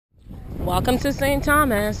Welcome to St.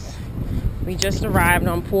 Thomas. We just arrived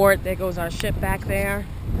on port. There goes our ship back there.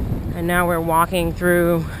 And now we're walking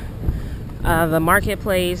through the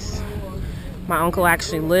marketplace. My uncle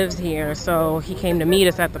actually lives here, so he came to meet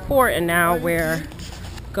us at the port, and now we're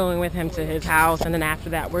going with him to his house. And then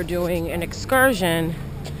after that, we're doing an excursion.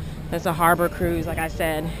 That's a harbor cruise, like I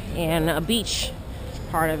said, and a beach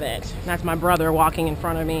part of it. That's my brother walking in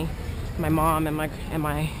front of me, my mom and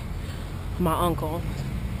my uncle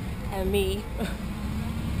and me.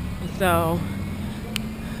 So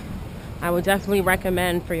I would definitely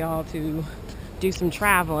recommend for y'all to do some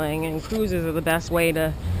traveling, and cruises are the best way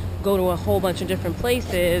to go to a whole bunch of different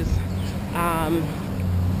places on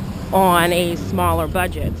a smaller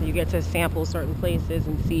budget. So you get to sample certain places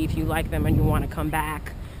and see if you like them and you want to come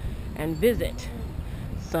back and visit.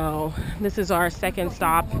 So this is our second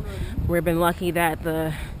stop. We've been lucky that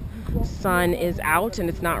the sun is out and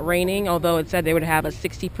it's not raining, although it said they would have a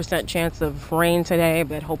 60% chance of rain today,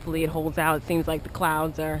 but hopefully it holds out. It seems like the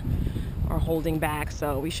clouds are holding back,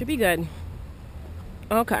 so we should be good.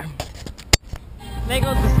 Okay. There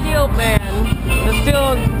goes the steel band, the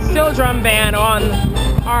steel drum band on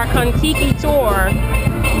our Kon-tiki tour.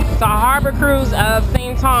 It's a harbor cruise of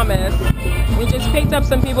St. Thomas. We just picked up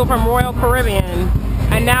some people from Royal Caribbean,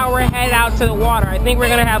 and now we're headed out to the water. I think we're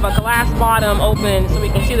gonna have a glass bottom open so we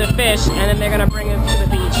can see the fish, and then they're gonna bring us to the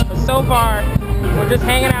beach. But so far, we're just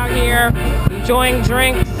hanging out here, enjoying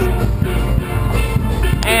drinks,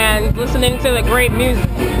 and listening to the great music.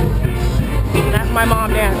 And that's my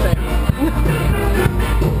mom dancing.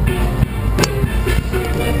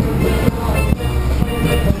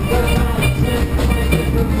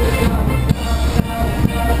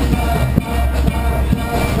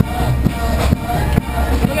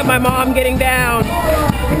 Look at my mom getting down.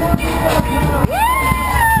 Woo!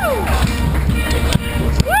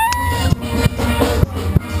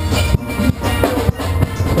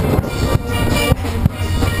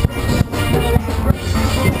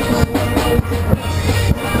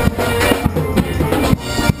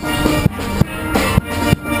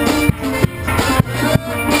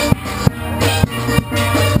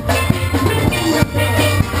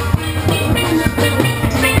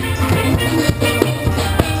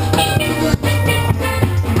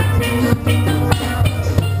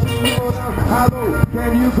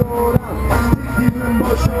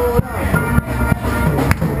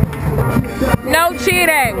 No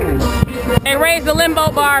cheating. And raise the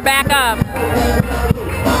limbo bar back up.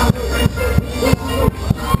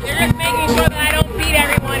 You're just making sure that I don't beat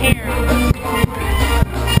everyone here.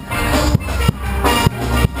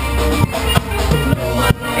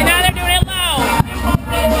 And now they're doing it low.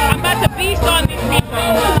 I'm about to beast on these people.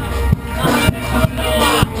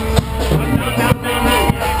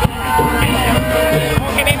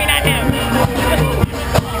 Okay, maybe not him.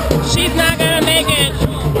 She's not gonna make it.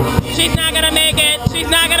 She's not gonna make it. She's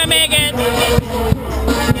not gonna make it.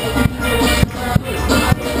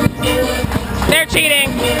 They're cheating.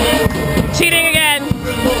 Cheating again.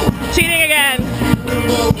 Cheating again.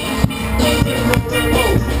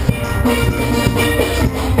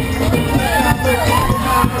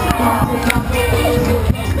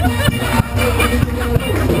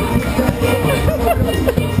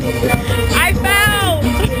 I fell.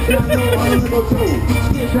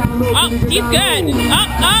 Oh, he's good. Up.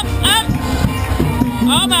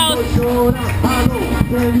 Almost.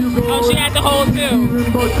 Oh, she had to hold too.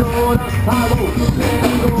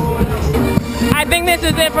 I think this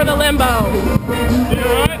is it for the limbo.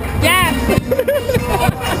 Yes.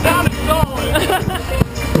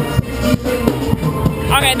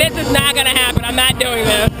 Okay, this is not gonna happen. I'm not doing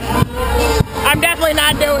this. I'm definitely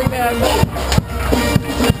not doing this.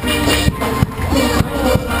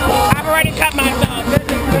 I've already cut myself.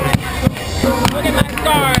 Look at my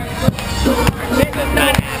scars. This is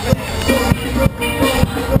not happening.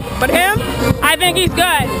 But him, I think he's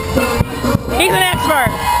good. He's an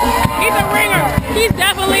expert. He's a ringer. He's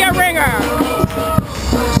definitely a ringer.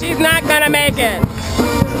 She's not gonna make it.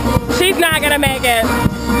 She's not gonna make it.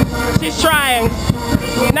 She's trying.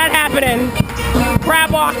 Not happening.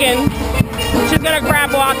 Crab walking. She's gonna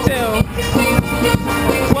crab walk too.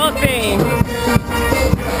 We'll see.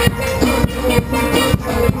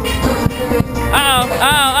 Oh,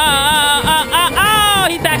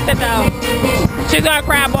 he tacked it though. She's gonna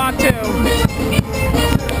crab walk too.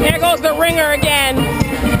 There goes the ringer again.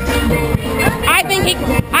 I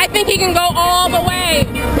think he can go all the way.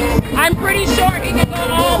 I'm pretty sure he can go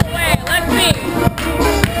all the way. Let's see.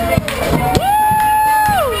 Woo!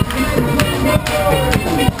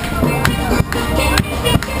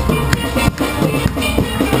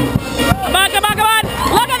 Come on.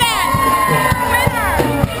 Look at that.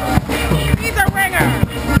 Winner.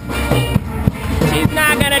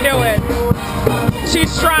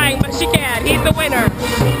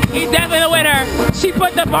 He's definitely the winner. She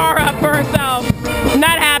put the bar up for herself.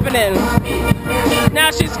 Not happening.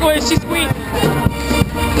 Now she's squeezed. She's squeezed.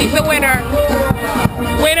 He's the winner.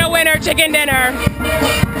 Winner, winner, chicken dinner.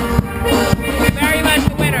 Very much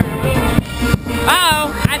the winner.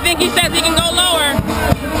 Uh-oh, I think he says he can go lower.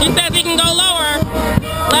 He says he can go lower.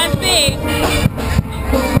 Let's see.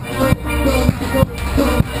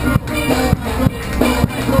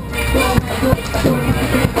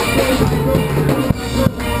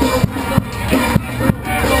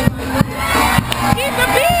 He's a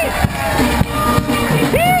beast!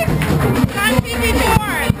 Beast! Kon-tiki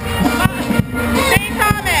tours! St.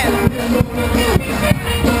 Thomas!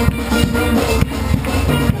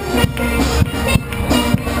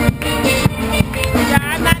 Yeah,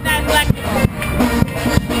 I'm not that flexible.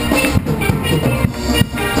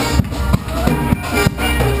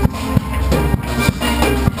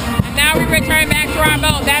 And now we return back to our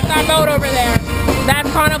boat. That's our boat over there. That's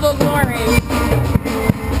Carnival Glory.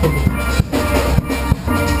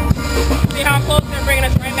 See how close they're bringing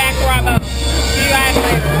us right back to our boat. See you guys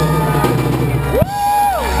later.